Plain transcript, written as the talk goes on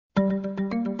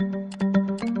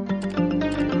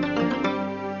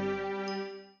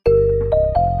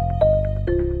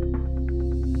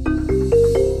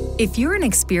If you're an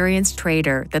experienced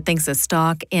trader that thinks a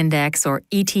stock, index, or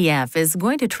ETF is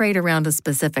going to trade around a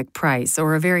specific price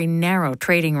or a very narrow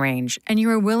trading range, and you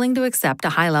are willing to accept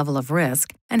a high level of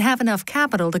risk and have enough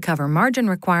capital to cover margin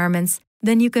requirements,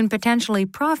 then you can potentially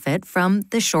profit from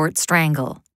the short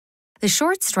strangle. The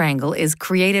short strangle is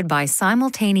created by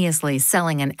simultaneously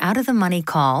selling an out-of-the-money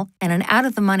call and an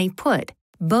out-of-the-money put,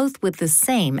 both with the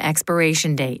same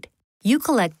expiration date. You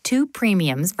collect 2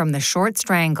 premiums from the short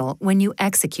strangle when you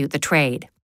execute the trade.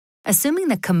 Assuming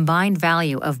the combined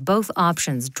value of both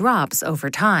options drops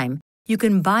over time, you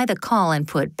can buy the call and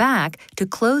put back to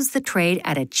close the trade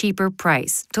at a cheaper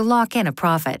price to lock in a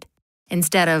profit.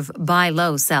 Instead of buy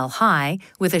low, sell high,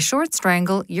 with a short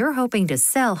strangle, you're hoping to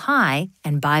sell high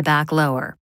and buy back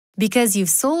lower. Because you've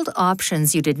sold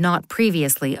options you did not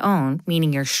previously own,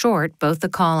 meaning you're short both the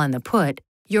call and the put,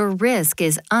 your risk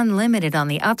is unlimited on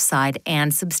the upside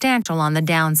and substantial on the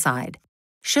downside.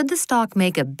 Should the stock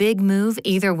make a big move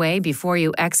either way before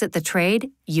you exit the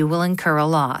trade, you will incur a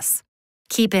loss.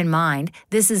 Keep in mind,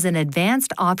 this is an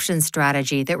advanced option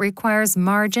strategy that requires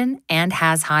margin and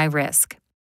has high risk.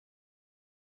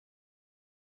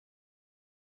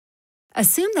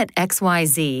 Assume that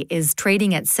XYZ is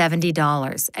trading at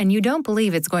 $70 and you don't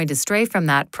believe it's going to stray from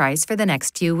that price for the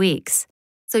next few weeks.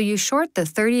 So you short the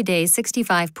 30-day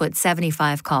 65 put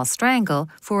 75 call strangle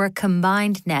for a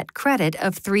combined net credit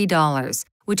of $3,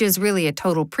 which is really a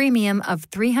total premium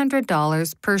of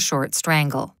 $300 per short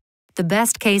strangle. The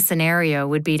best case scenario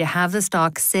would be to have the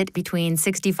stock sit between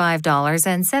 $65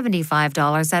 and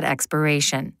 $75 at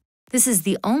expiration. This is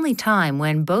the only time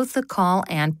when both the call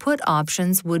and put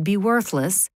options would be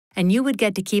worthless, and you would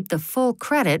get to keep the full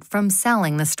credit from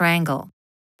selling the strangle.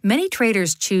 Many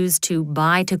traders choose to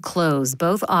buy to close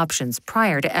both options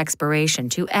prior to expiration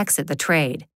to exit the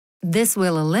trade. This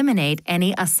will eliminate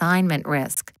any assignment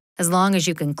risk. As long as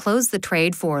you can close the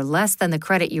trade for less than the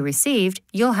credit you received,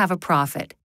 you'll have a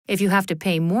profit. If you have to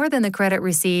pay more than the credit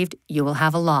received, you will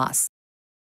have a loss.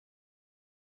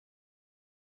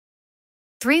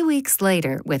 3 weeks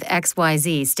later, with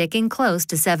XYZ sticking close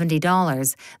to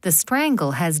 $70, the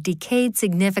strangle has decayed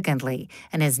significantly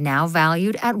and is now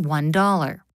valued at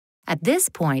 $1. At this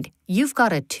point, you've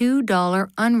got a $2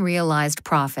 unrealized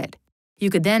profit. You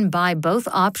could then buy both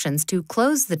options to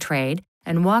close the trade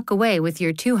and walk away with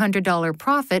your $200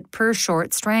 profit per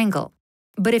short strangle.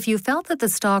 But if you felt that the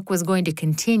stock was going to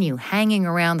continue hanging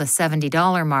around the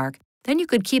 $70 mark, then you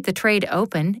could keep the trade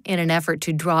open in an effort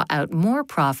to draw out more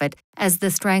profit as the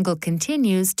strangle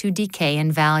continues to decay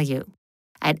in value.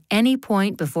 At any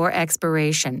point before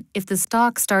expiration, if the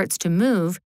stock starts to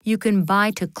move, you can buy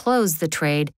to close the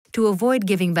trade to avoid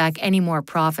giving back any more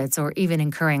profits or even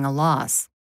incurring a loss.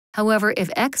 However, if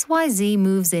XYZ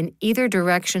moves in either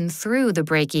direction through the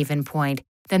break-even point,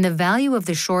 then the value of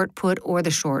the short put or the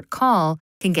short call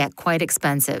can get quite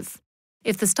expensive.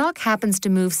 If the stock happens to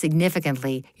move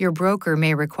significantly, your broker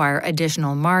may require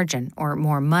additional margin or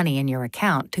more money in your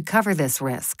account to cover this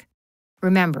risk.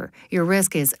 Remember, your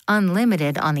risk is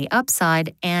unlimited on the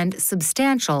upside and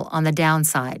substantial on the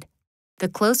downside. The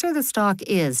closer the stock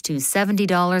is to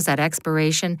 $70 at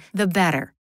expiration, the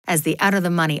better, as the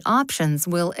out-of-the-money options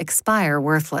will expire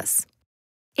worthless.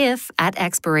 If, at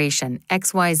expiration,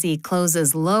 XYZ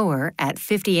closes lower at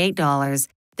 $58,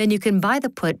 then you can buy the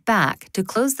put back to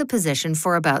close the position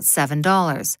for about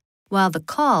 $7, while the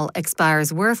call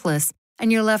expires worthless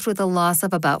and you're left with a loss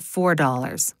of about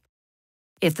 $4.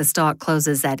 If the stock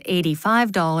closes at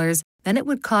 $85, then it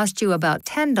would cost you about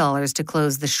 $10 to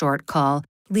close the short call,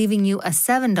 leaving you a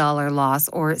 $7 loss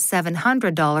or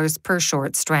 $700 per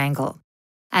short strangle.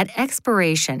 At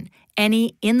expiration,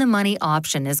 any in-the-money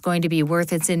option is going to be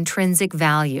worth its intrinsic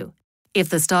value. If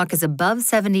the stock is above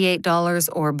 $78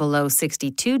 or below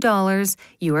 $62,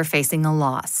 you are facing a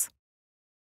loss.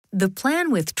 The plan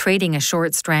with trading a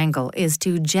short strangle is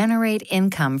to generate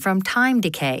income from time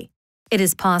decay. It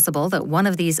is possible that one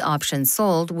of these options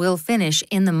sold will finish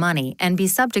in the money and be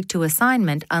subject to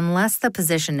assignment unless the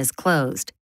position is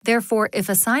closed. Therefore, if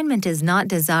assignment is not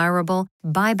desirable,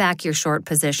 buy back your short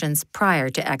positions prior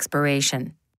to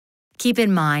expiration. Keep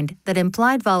in mind that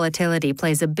implied volatility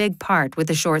plays a big part with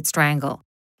the short strangle.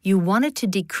 You want it to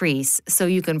decrease so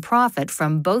you can profit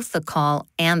from both the call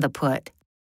and the put.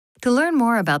 To learn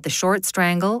more about the short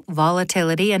strangle,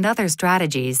 volatility, and other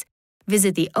strategies,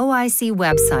 visit the OIC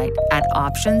website at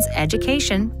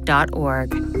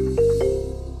optionseducation.org.